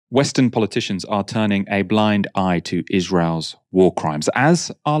Western politicians are turning a blind eye to Israel's war crimes, as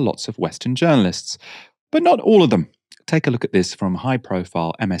are lots of Western journalists. But not all of them. Take a look at this from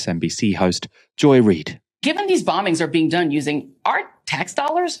high-profile MSNBC host Joy Reid. Given these bombings are being done using our tax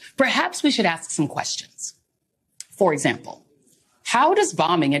dollars, perhaps we should ask some questions. For example, how does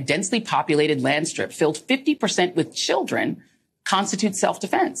bombing a densely populated land strip filled 50% with children constitute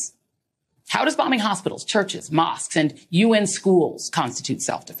self-defense? How does bombing hospitals, churches, mosques, and UN schools constitute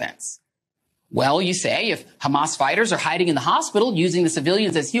self-defense? Well, you say if Hamas fighters are hiding in the hospital using the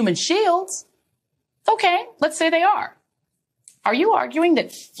civilians as human shields, okay, let's say they are. Are you arguing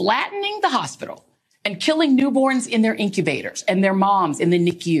that flattening the hospital and killing newborns in their incubators and their moms in the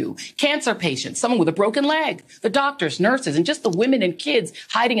NICU, cancer patients, someone with a broken leg, the doctors, nurses, and just the women and kids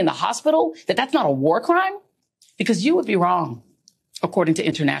hiding in the hospital, that's not a war crime? Because you would be wrong, according to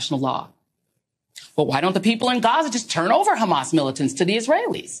international law. Well, why don't the people in Gaza just turn over Hamas militants to the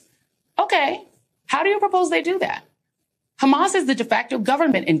Israelis? Okay, how do you propose they do that? Hamas is the de facto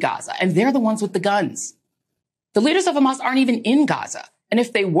government in Gaza, and they're the ones with the guns. The leaders of Hamas aren't even in Gaza. And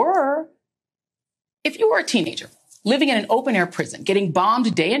if they were, if you were a teenager living in an open-air prison, getting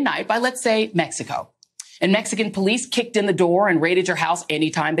bombed day and night by, let's say, Mexico, and Mexican police kicked in the door and raided your house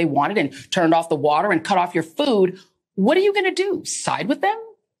anytime they wanted and turned off the water and cut off your food, what are you going to do? Side with them?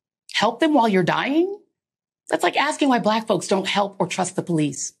 Help them while you're dying? That's like asking why black folks don't help or trust the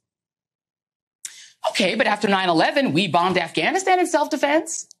police. Okay, but after 9/11, we bombed Afghanistan in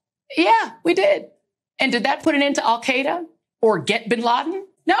self-defense. Yeah, we did. And did that put an end to Al-Qaeda or get bin Laden?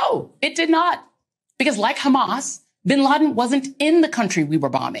 No, it did not. Because like Hamas, bin Laden wasn't in the country we were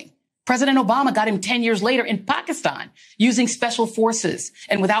bombing. President Obama got him 10 years later in Pakistan using special forces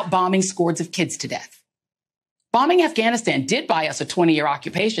and without bombing scores of kids to death. Bombing Afghanistan did buy us a 20-year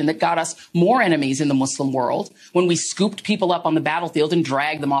occupation that got us more enemies in the Muslim world when we scooped people up on the battlefield and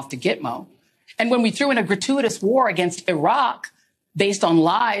dragged them off to Gitmo. And when we threw in a gratuitous war against Iraq based on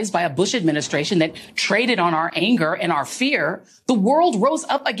lies by a Bush administration that traded on our anger and our fear, the world rose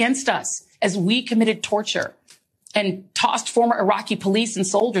up against us as we committed torture and tossed former Iraqi police and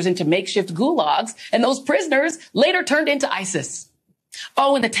soldiers into makeshift gulags, and those prisoners later turned into ISIS.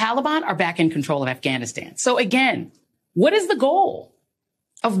 Oh, and the Taliban are back in control of Afghanistan. So again, what is the goal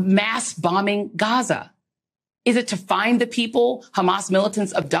of mass bombing Gaza? Is it to find the people Hamas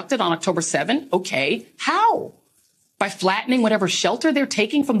militants abducted on October 7? Okay. How? By flattening whatever shelter they're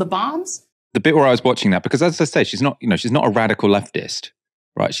taking from the bombs? The bit where I was watching that, because as I say, she's not a radical leftist,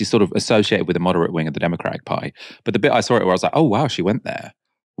 right? She's sort of associated with the moderate wing of the Democratic Party. But the bit I saw it where I was like, oh, wow, she went there.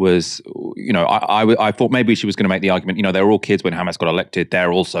 Was, I thought maybe she was going to make the argument, they were all kids when Hamas got elected.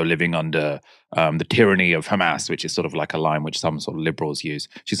 They're also living under the tyranny of Hamas, which is sort of like a line which some sort of liberals use.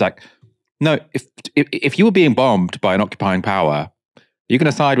 She's like, no, if you were being bombed by an occupying power, you're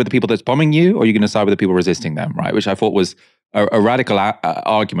going to side with the people that's bombing you, or you're going to side with the people resisting them, right? Which I thought was a radical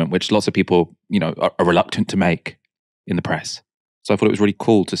argument, which lots of people, are reluctant to make in the press. So I thought it was really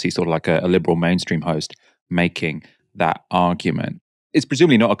cool to see sort of like a liberal mainstream host making that argument. It's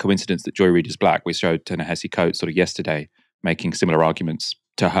presumably not a coincidence that Joy Reid is black. We showed Ta-Nehisi Coates sort of yesterday making similar arguments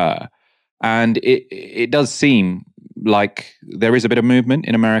to her. And it does seem like there is a bit of movement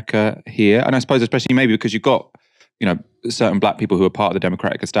in America here. And I suppose especially maybe because you've got, certain black people who are part of the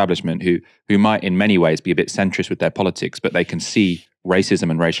Democratic establishment who might in many ways be a bit centrist with their politics, but they can see racism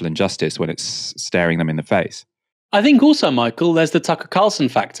and racial injustice when it's staring them in the face. I think also, Michael, there's the Tucker Carlson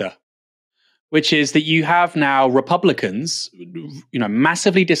factor, which is that you have now Republicans,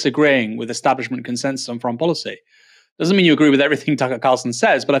 massively disagreeing with establishment consensus on foreign policy. Doesn't mean you agree with everything Tucker Carlson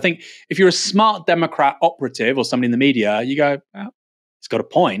says, but I think if you're a smart Democrat operative or somebody in the media, you go, well, he's got a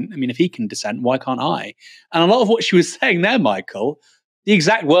point. I mean, if he can dissent, why can't I? And a lot of what she was saying there, Michael, the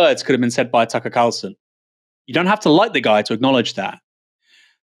exact words could have been said by Tucker Carlson. You don't have to like the guy to acknowledge that,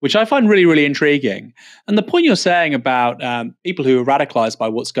 which I find really, really intriguing. And the point you're saying about people who are radicalized by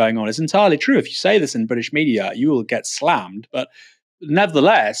what's going on is entirely true. If you say this in British media, you will get slammed. But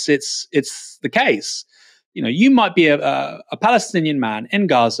nevertheless, it's the case. You might be a Palestinian man in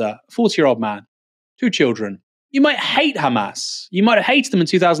Gaza, a 40-year-old man, 2 children. You might hate Hamas. You might have hated them in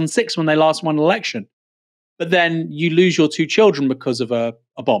 2006 when they last won an election. But then you lose your 2 children because of a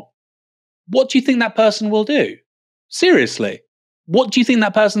bomb. What do you think that person will do? Seriously. What do you think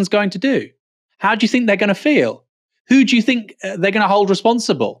that person's going to do? How do you think they're going to feel? Who do you think they're going to hold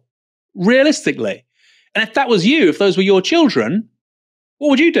responsible? Realistically. And if that was you, if those were your children, what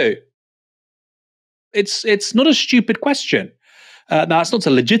would you do? It's not a stupid question. Now, it's not to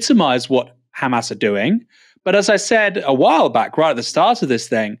legitimize what Hamas are doing, but as I said a while back, right at the start of this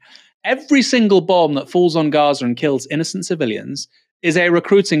thing, every single bomb that falls on Gaza and kills innocent civilians is a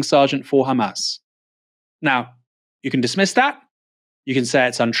recruiting sergeant for Hamas. Now, you can dismiss that. You can say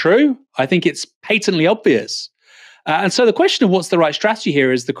it's untrue. I think it's patently obvious. And so the question of what's the right strategy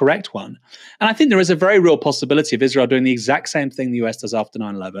here is the correct one. And I think there is a very real possibility of Israel doing the exact same thing the US does after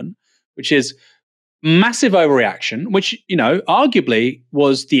 9/11, which is massive overreaction, which, arguably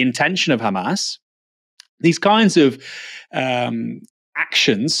was the intention of Hamas. These kinds of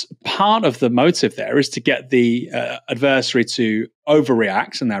actions, part of the motive there is to get the adversary to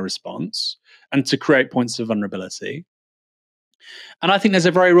overreact in their response and to create points of vulnerability. And I think there's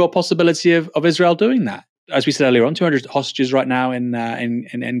a very real possibility of Israel doing that. As we said earlier on, 200 hostages right now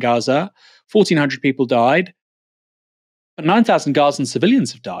in Gaza, 1,400 people died, but 9,000 Gazan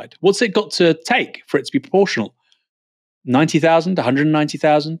civilians have died. What's it got to take for it to be proportional? 90,000,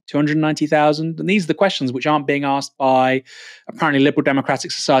 190,000, 290,000? And these are the questions which aren't being asked by apparently liberal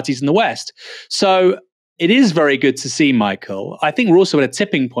democratic societies in the West. So it is very good to see, Michael. I think we're also at a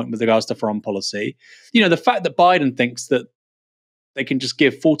tipping point with regards to foreign policy. The fact that Biden thinks that they can just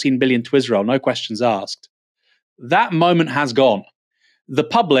give 14 billion to Israel, no questions asked. That moment has gone. The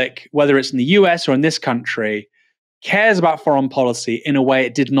public, whether it's in the US or in this country, cares about foreign policy in a way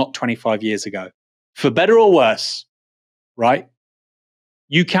it did not 25 years ago. For better or worse, right?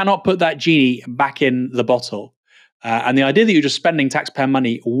 You cannot put that genie back in the bottle. And the idea that you're just spending taxpayer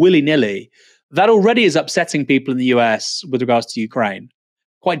money willy-nilly, that already is upsetting people in the US with regards to Ukraine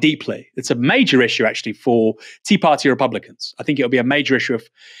quite deeply. It's a major issue, actually, for Tea Party Republicans. I think it'll be a major issue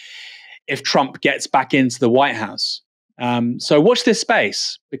if Trump gets back into the White House. So watch this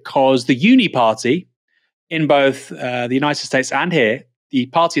space, because the uni party in both the United States and here, the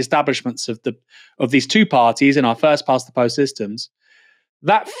party establishments of these two parties in our first past the post systems,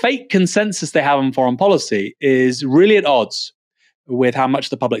 that fake consensus they have on foreign policy is really at odds with how much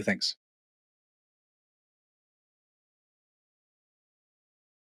the public thinks.